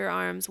 reach your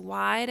arms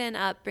wide and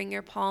up. Bring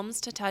your palms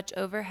to touch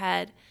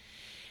overhead.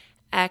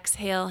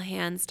 Exhale,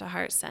 hands to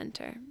heart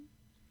center.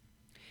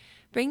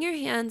 Bring your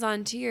hands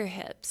onto your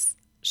hips.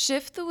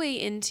 Shift the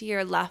weight into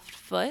your left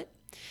foot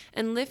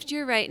and lift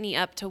your right knee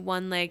up to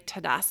one-leg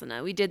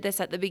Tadasana. We did this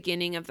at the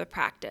beginning of the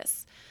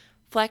practice.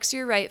 Flex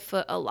your right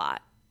foot a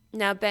lot.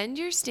 Now bend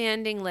your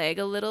standing leg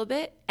a little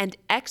bit and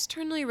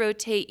externally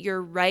rotate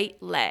your right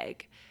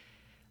leg.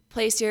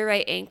 Place your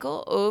right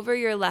ankle over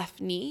your left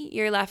knee.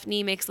 Your left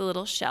knee makes a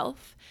little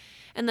shelf.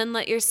 And then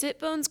let your sit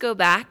bones go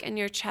back and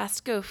your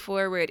chest go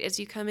forward as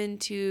you come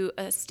into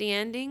a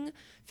standing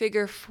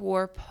figure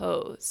 4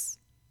 pose.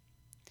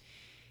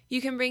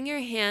 You can bring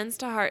your hands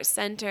to heart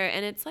center,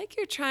 and it's like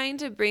you're trying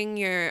to bring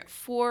your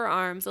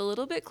forearms a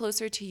little bit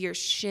closer to your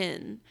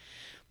shin.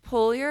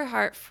 Pull your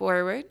heart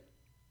forward.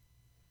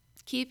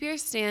 Keep your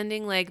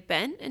standing leg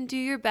bent and do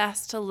your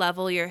best to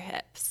level your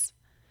hips.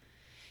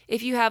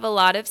 If you have a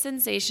lot of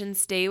sensation,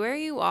 stay where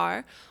you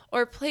are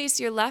or place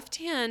your left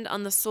hand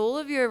on the sole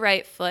of your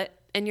right foot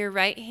and your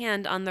right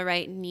hand on the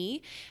right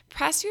knee.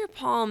 Press your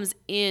palms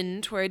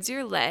in towards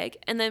your leg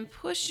and then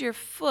push your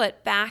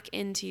foot back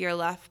into your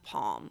left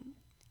palm.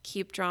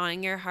 Keep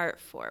drawing your heart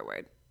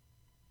forward.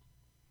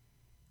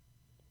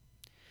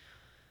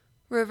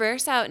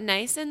 Reverse out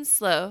nice and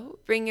slow.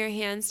 Bring your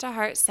hands to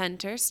heart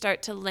center.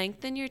 Start to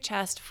lengthen your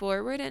chest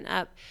forward and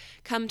up.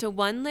 Come to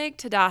one-leg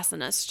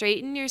Tadasana.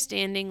 Straighten your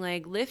standing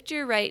leg. Lift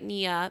your right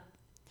knee up.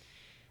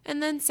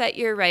 And then set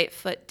your right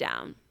foot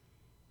down.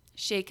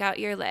 Shake out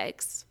your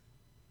legs.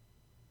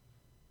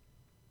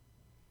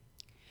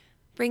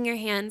 Bring your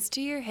hands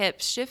to your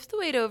hips. Shift the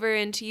weight over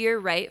into your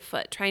right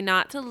foot. Try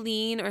not to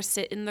lean or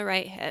sit in the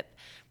right hip.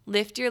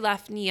 Lift your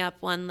left knee up,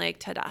 one-leg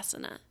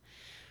Tadasana.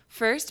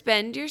 First,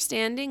 bend your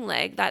standing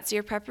leg. That's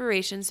your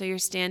preparation, so your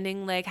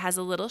standing leg has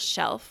a little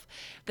shelf.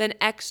 Then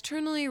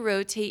externally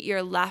rotate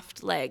your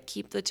left leg.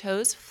 Keep the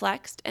toes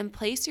flexed and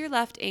place your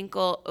left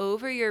ankle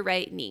over your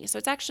right knee. So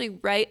it's actually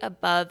right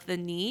above the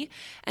knee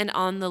and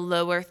on the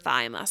lower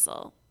thigh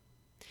muscle.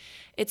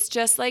 It's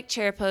just like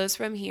chair pose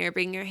from here.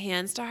 Bring your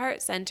hands to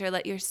heart center.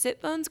 Let your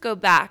sit bones go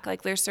back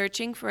like they're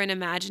searching for an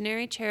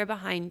imaginary chair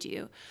behind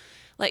you.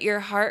 Let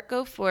your heart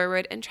go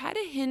forward and try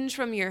to hinge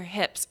from your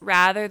hips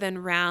rather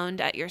than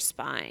round at your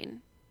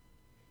spine.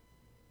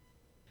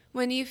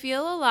 When you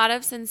feel a lot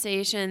of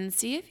sensation,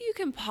 see if you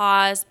can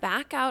pause,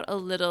 back out a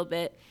little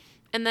bit,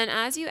 and then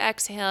as you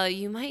exhale,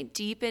 you might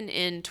deepen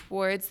in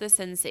towards the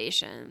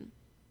sensation.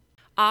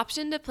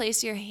 Option to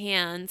place your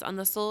hands on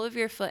the sole of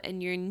your foot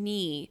and your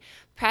knee.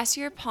 Press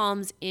your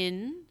palms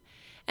in,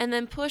 and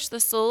then push the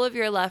sole of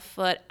your left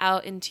foot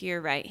out into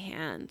your right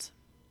hand.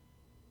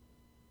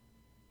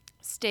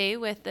 Stay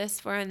with this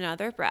for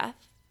another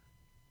breath.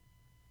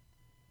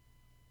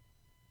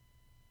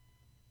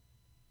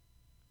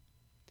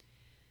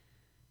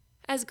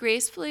 As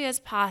gracefully as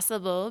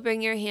possible,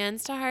 bring your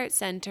hands to heart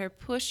center,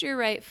 push your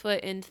right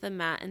foot into the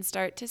mat, and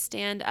start to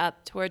stand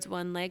up towards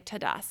one-leg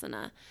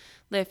Tadasana.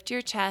 Lift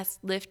your chest,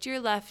 lift your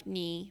left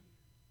knee.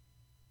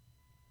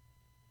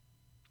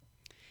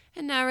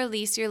 And now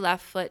release your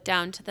left foot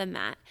down to the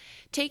mat.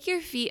 Take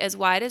your feet as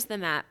wide as the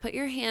mat, put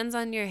your hands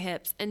on your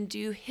hips, and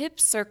do hip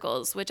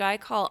circles, which I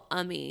call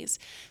ummies.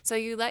 So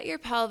you let your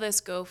pelvis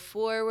go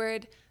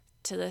forward,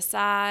 to the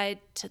side,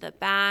 to the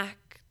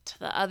back, to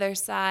the other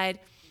side.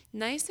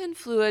 Nice and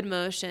fluid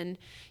motion.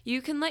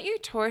 You can let your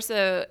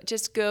torso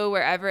just go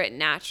wherever it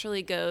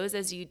naturally goes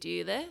as you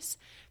do this.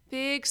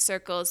 Big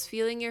circles,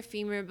 feeling your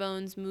femur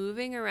bones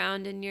moving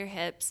around in your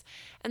hips,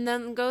 and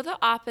then go the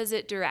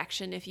opposite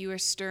direction if you are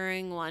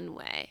stirring one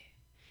way.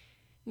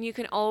 And you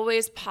can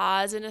always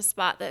pause in a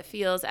spot that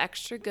feels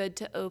extra good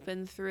to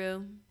open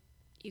through.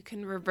 You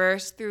can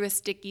reverse through a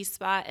sticky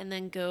spot and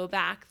then go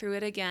back through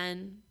it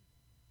again.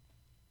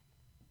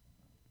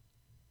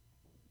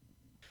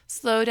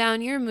 Slow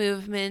down your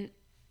movement.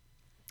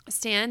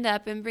 Stand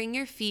up and bring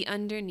your feet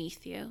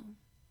underneath you.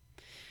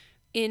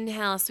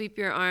 Inhale, sweep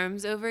your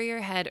arms over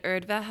your head,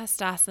 Urdhva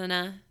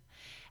Hastasana.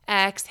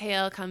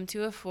 Exhale, come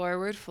to a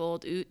forward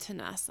fold,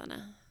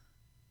 Uttanasana.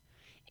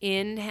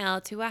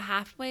 Inhale to a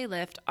halfway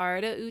lift,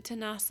 Ardha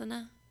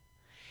Uttanasana.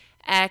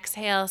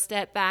 Exhale,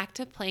 step back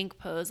to plank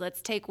pose.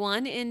 Let's take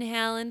one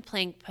inhale in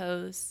plank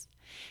pose.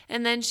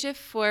 And then shift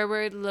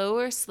forward,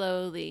 lower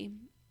slowly.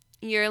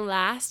 Your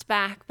last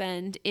back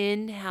bend,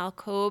 inhale,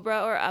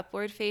 cobra or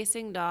upward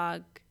facing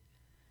dog.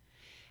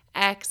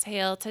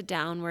 Exhale to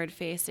downward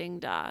facing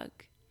dog.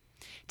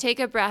 Take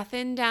a breath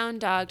in, down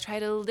dog. Try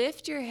to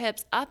lift your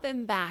hips up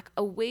and back,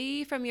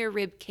 away from your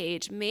rib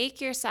cage.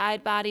 Make your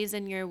side bodies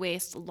and your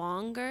waist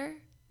longer.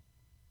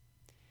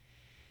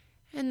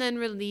 And then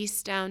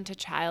release down to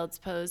child's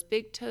pose.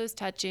 Big toes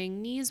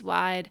touching, knees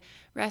wide.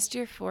 Rest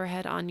your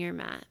forehead on your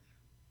mat.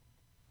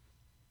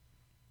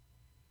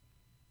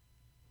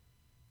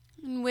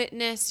 And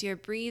witness your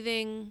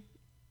breathing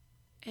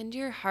and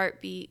your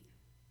heartbeat.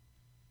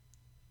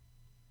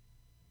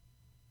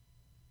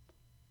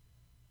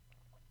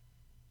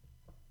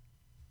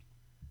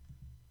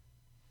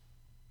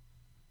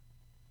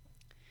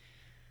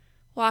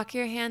 Walk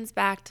your hands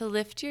back to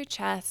lift your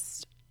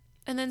chest,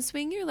 and then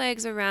swing your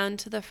legs around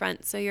to the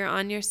front so you're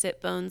on your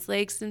sit bones,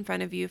 legs in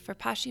front of you for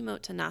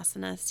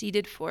Paschimottanasana,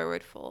 seated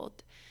forward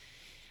fold.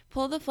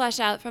 Pull the flesh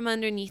out from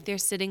underneath your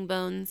sitting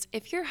bones.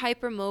 If you're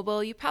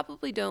hypermobile, you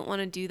probably don't want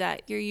to do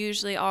that. You're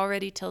usually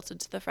already tilted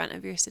to the front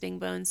of your sitting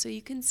bones, so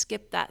you can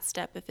skip that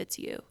step if it's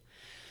you.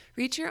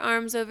 Reach your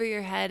arms over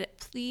your head.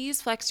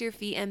 Please flex your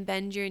feet and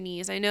bend your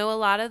knees. I know a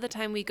lot of the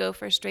time we go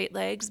for straight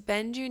legs.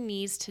 Bend your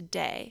knees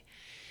today.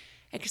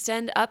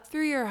 Extend up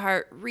through your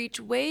heart, reach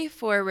way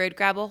forward,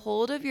 grab a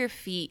hold of your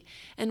feet,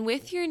 and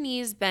with your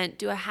knees bent,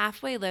 do a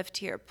halfway lift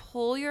here.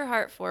 Pull your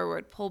heart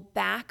forward, pull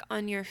back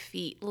on your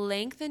feet,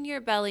 lengthen your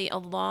belly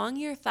along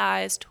your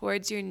thighs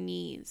towards your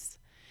knees.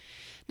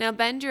 Now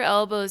bend your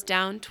elbows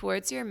down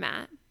towards your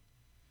mat.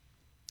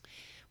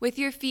 With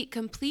your feet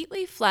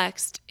completely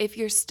flexed, if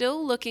you're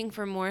still looking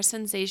for more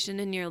sensation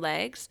in your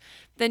legs,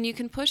 then you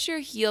can push your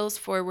heels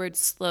forward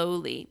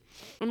slowly.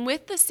 And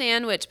with the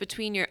sandwich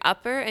between your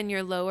upper and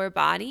your lower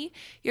body,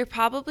 you're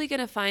probably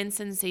going to find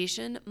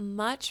sensation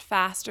much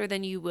faster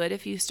than you would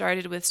if you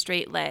started with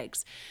straight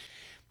legs.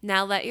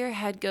 Now let your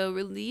head go,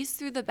 release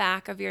through the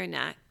back of your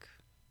neck.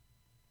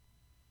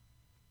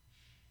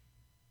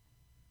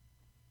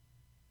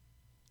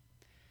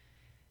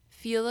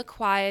 Feel a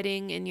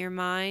quieting in your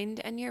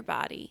mind and your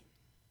body.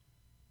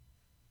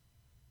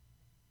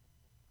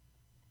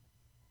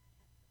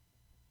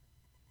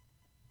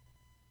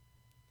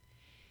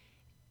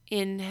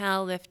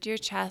 Inhale, lift your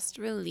chest,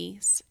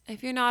 release.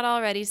 If you're not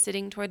already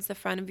sitting towards the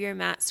front of your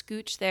mat,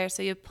 scooch there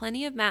so you have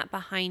plenty of mat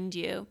behind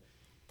you.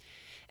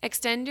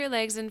 Extend your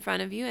legs in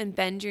front of you and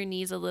bend your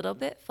knees a little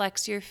bit,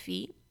 flex your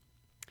feet.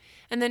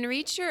 And then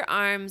reach your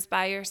arms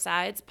by your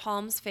sides,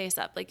 palms face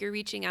up, like you're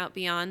reaching out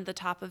beyond the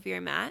top of your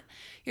mat.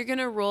 You're going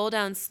to roll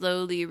down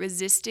slowly,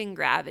 resisting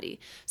gravity.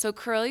 So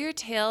curl your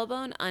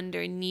tailbone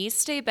under, knees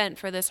stay bent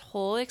for this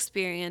whole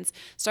experience.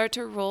 Start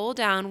to roll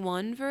down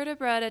one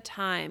vertebra at a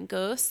time.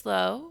 Go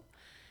slow.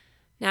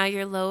 Now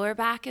your lower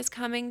back is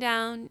coming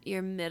down,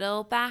 your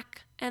middle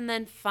back, and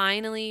then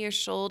finally your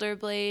shoulder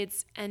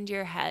blades and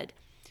your head.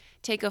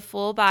 Take a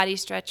full body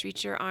stretch,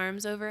 reach your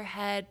arms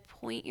overhead,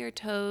 point your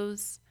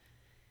toes,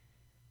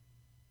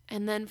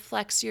 and then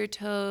flex your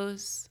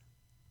toes.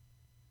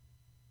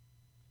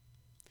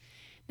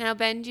 Now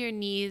bend your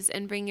knees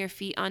and bring your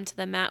feet onto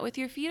the mat. With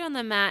your feet on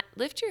the mat,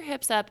 lift your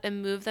hips up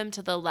and move them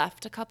to the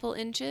left a couple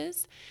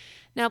inches.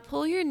 Now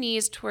pull your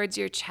knees towards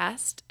your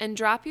chest and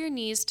drop your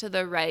knees to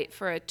the right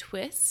for a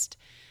twist.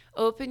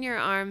 Open your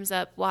arms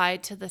up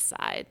wide to the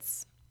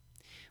sides.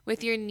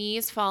 With your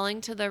knees falling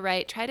to the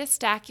right, try to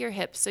stack your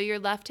hips so your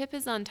left hip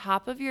is on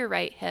top of your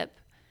right hip.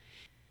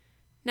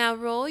 Now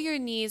roll your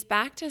knees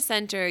back to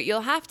center.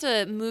 You'll have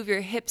to move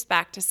your hips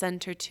back to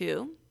center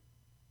too.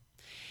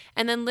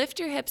 And then lift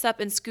your hips up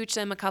and scooch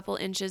them a couple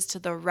inches to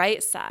the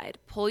right side.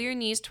 Pull your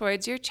knees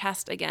towards your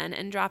chest again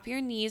and drop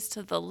your knees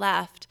to the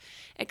left.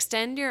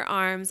 Extend your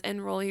arms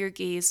and roll your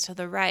gaze to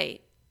the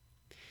right.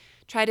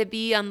 Try to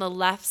be on the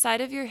left side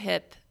of your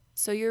hip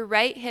so your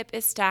right hip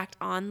is stacked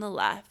on the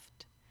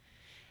left.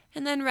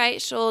 And then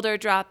right shoulder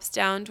drops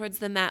down towards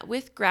the mat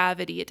with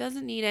gravity. It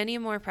doesn't need any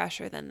more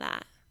pressure than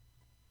that.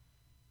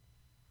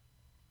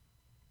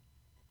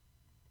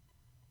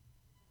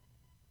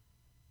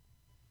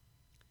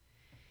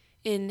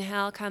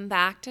 Inhale, come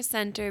back to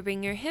center.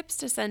 Bring your hips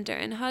to center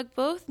and hug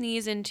both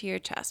knees into your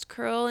chest.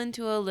 Curl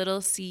into a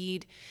little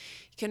seed.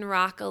 You can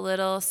rock a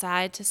little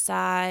side to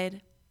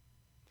side.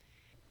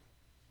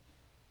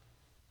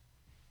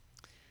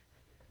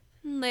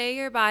 Lay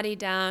your body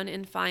down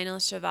in final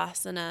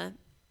Shavasana.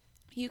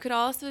 You could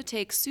also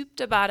take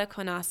Supta Baddha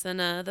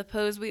Konasana, the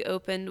pose we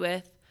opened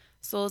with,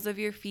 soles of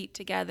your feet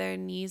together,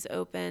 knees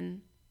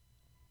open.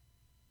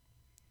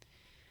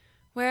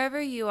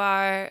 Wherever you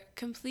are,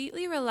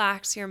 completely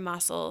relax your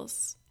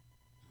muscles.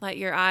 Let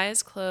your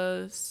eyes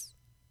close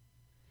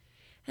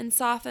and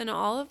soften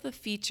all of the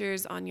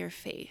features on your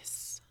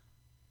face.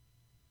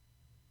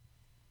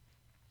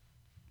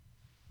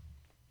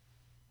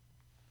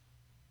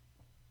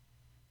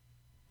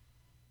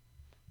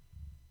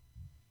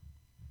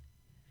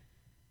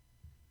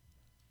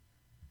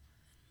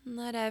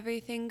 Let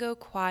everything go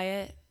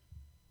quiet.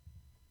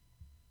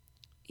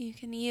 You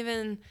can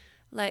even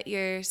let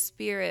your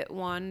spirit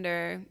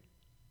wander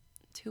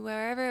to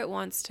wherever it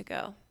wants to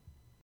go.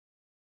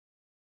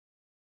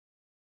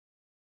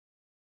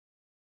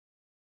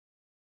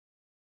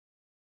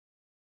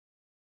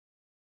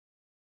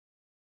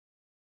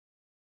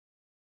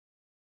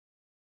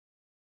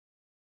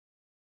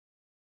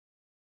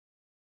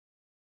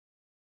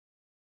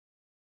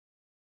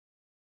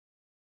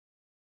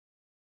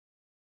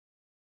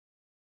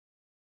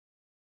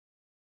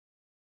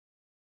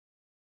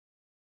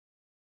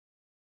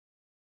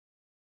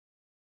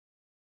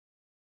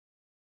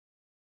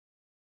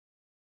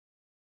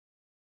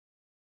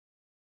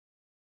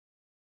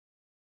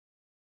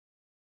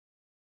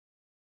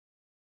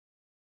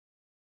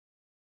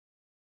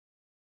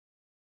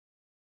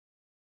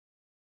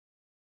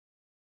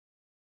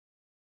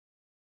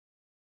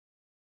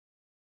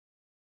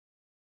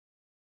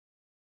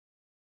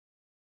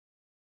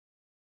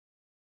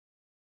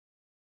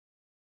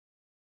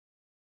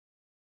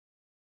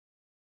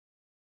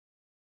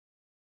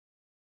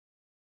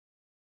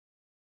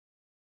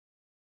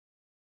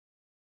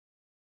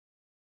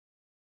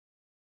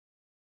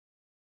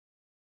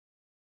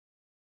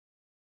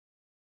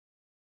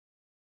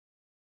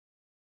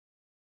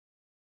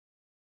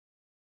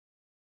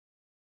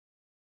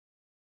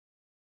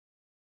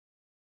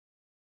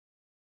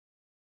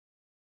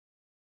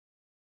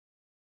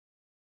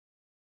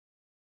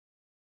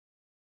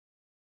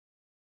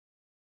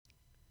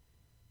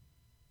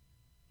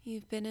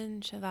 You've been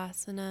in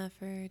Shavasana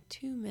for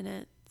 2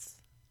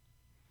 minutes.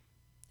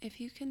 If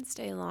you can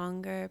stay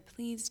longer,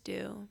 please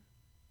do.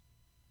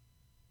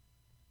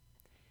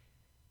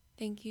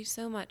 Thank you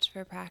so much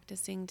for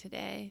practicing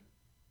today.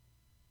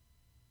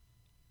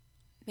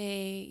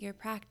 May your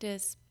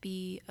practice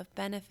be of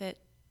benefit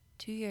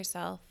to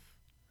yourself,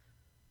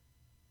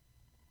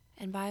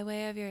 and by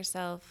way of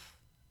yourself,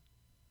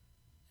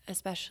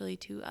 especially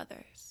to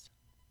others.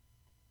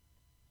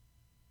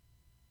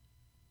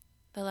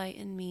 The light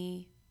in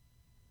me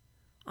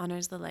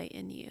honors the light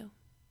in you.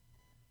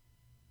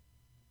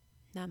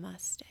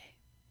 Namaste.